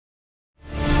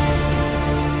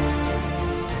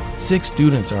6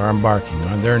 students are embarking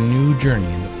on their new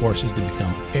journey in the forces to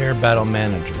become air battle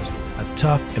managers, a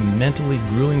tough and mentally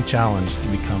grueling challenge to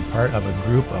become part of a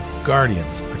group of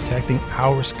guardians protecting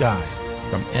our skies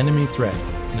from enemy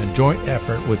threats in a joint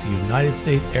effort with the United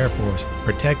States Air Force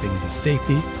protecting the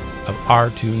safety of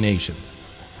our 2 nations.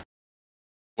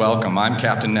 Welcome, I'm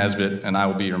Captain Nesbitt, and I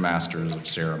will be your Master of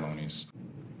Ceremonies.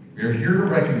 We are here to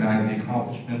recognize the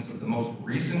accomplishments of the most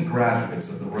recent graduates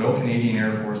of the Royal Canadian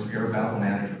Air Force Air Battle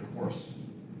Manager course,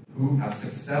 who have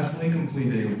successfully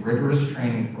completed a rigorous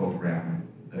training program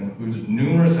that includes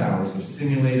numerous hours of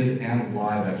simulated and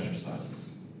live exercises.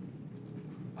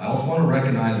 I also want to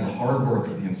recognize the hard work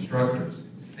of the instructors,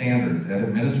 standards, and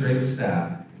administrative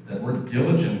staff that worked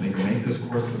diligently to make this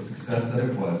course the success that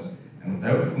it was, and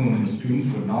without whom the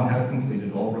students would not have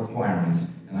completed all requirements,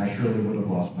 and I surely would have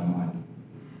lost my mind.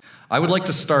 I would like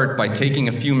to start by taking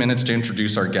a few minutes to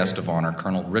introduce our guest of honor,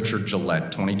 Colonel Richard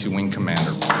Gillette, 22 Wing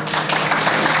Commander.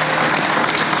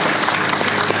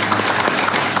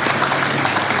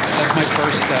 That's my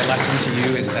first lesson to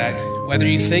you, is that whether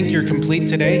you think you're complete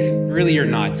today, really you're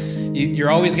not. You're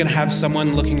always going to have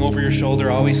someone looking over your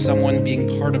shoulder, always someone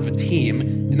being part of a team,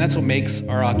 and that's what makes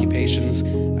our occupations,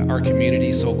 our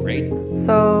community so great.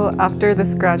 So after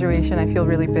this graduation, I feel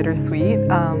really bittersweet.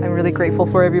 I'm really grateful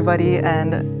for everybody,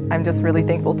 and I'm just really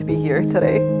thankful to be here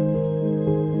today.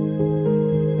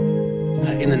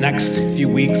 In the next few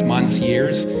weeks, months,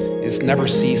 years, is never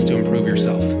cease to improve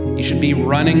yourself. You should be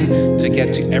running to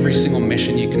get to every single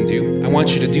mission you can do. I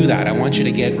want you to do that. I want you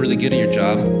to get really good at your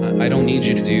job. I don't need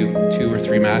you to do 2 or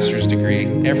 3 master's degree.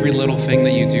 Every little thing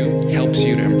that you do helps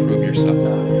you to improve yourself.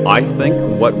 I think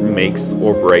what makes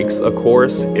or breaks a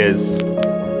course is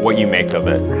what you make of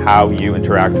it, how you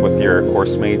interact with your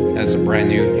course mates. As a brand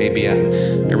new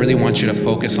ABM, I really want you to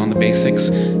focus on the basics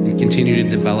and continue to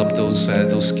develop those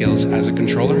skills as a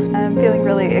controller. I'm feeling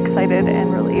really excited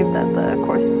and relieved that the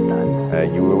course is done.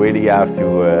 You really have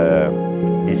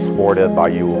to be supported by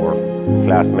your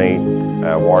classmate.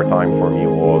 Wartime for me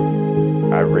was,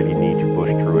 I really need to push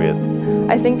through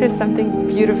it. I think there's something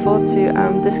beautiful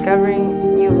to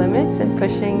discovering new limits and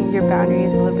pushing your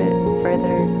boundaries a little bit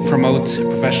further. Promote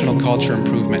professional culture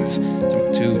improvements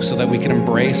so that we can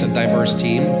embrace a diverse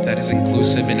team that is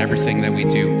inclusive in everything that we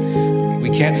do. We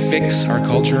can't fix our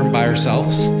culture by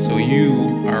ourselves, so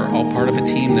you are all part of a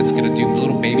team that's going to do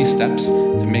little baby steps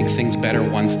to make things better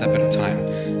one step at a time.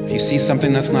 If you see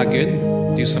something that's not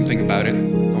good, do something about it.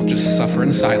 Don't just suffer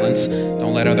in silence.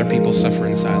 Don't let other people suffer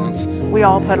in silence. We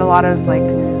all put a lot of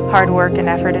hard work and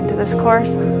effort into this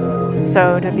course,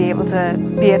 so to be able to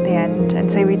be at the end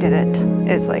and say we did it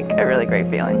is a really great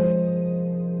feeling.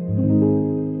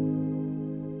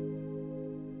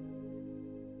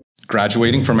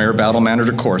 Graduating from Air Battle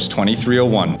Manager Course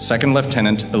 2301, 2nd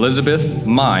Lieutenant Elizabeth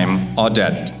Mime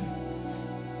Audette.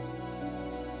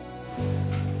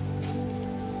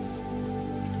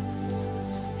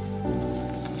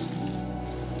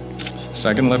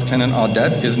 Second Lieutenant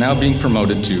Audette is now being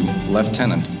promoted to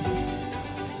Lieutenant.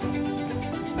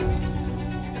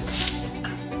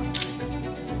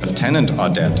 Lieutenant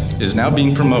Audette is now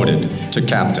being promoted to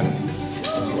Captain.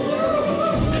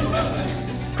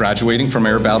 Graduating from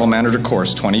Air Battle Manager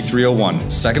Course 2301,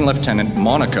 2nd Lieutenant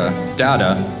Monica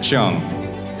Dada Chung.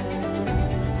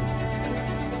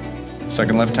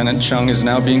 2nd Lieutenant Chung is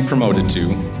now being promoted to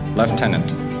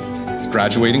Lieutenant.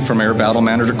 Graduating from Air Battle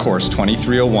Manager Course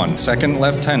 2301, 2nd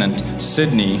Lieutenant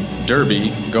Sydney Derby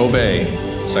Gobey.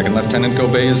 2nd Lieutenant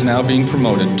Gobey is now being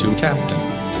promoted to Captain.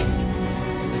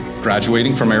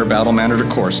 Graduating from Air Battle Manager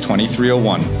Course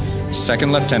 2301,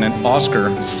 2nd Lieutenant Oscar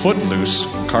Footloose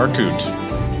Carcoot.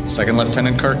 2nd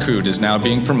Lieutenant Carcoot is now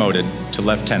being promoted to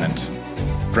Lieutenant.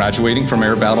 Graduating from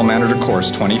Air Battle Manager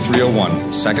Course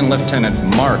 2301, 2nd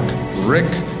Lieutenant Marc Rick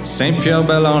Saint-Pierre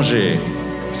Belanger.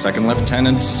 2nd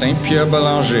Lieutenant Saint-Pierre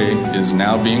Belanger is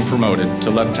now being promoted to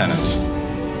Lieutenant.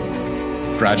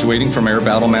 Graduating from Air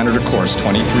Battle Manager Course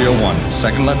 2301,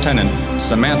 2nd Lieutenant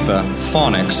Samantha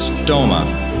Phonics Doma.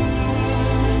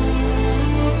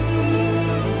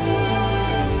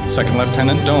 2nd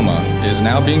Lieutenant Doma is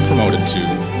now being promoted to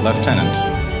Lieutenant.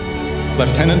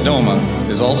 Lieutenant Doma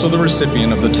is also the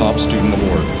recipient of the Top Student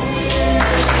Award.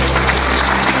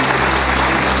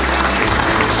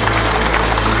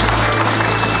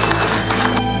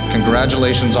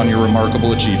 Congratulations on your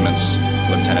remarkable achievements,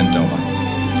 Lieutenant Doma.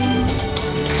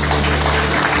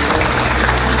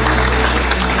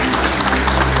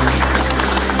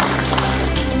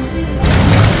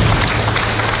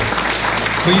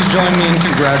 Please join me in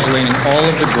congratulating all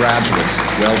of the graduates.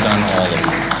 Well done, all of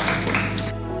you.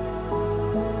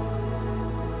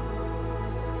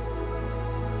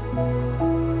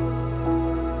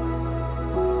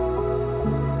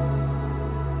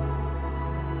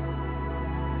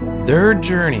 Their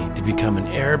journey to become an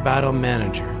air battle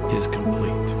manager is complete.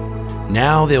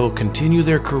 Now they will continue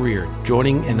their career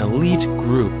joining an elite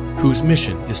group whose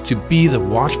mission is to be the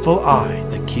watchful eye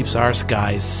that keeps our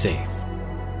skies safe.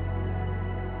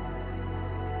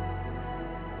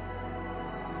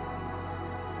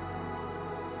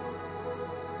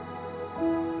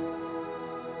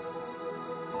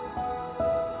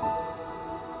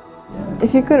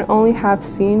 If you could only have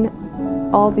seen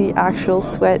all the actual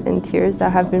sweat and tears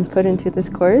that have been put into this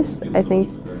course, I think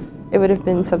it would have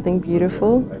been something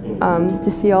beautiful to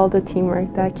see all the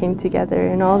teamwork that came together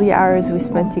and all the hours we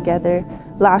spent together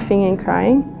laughing and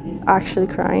crying, actually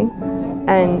crying,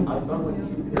 and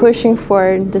pushing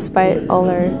forward despite all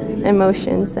our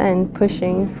emotions and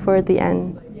pushing for the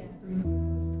end.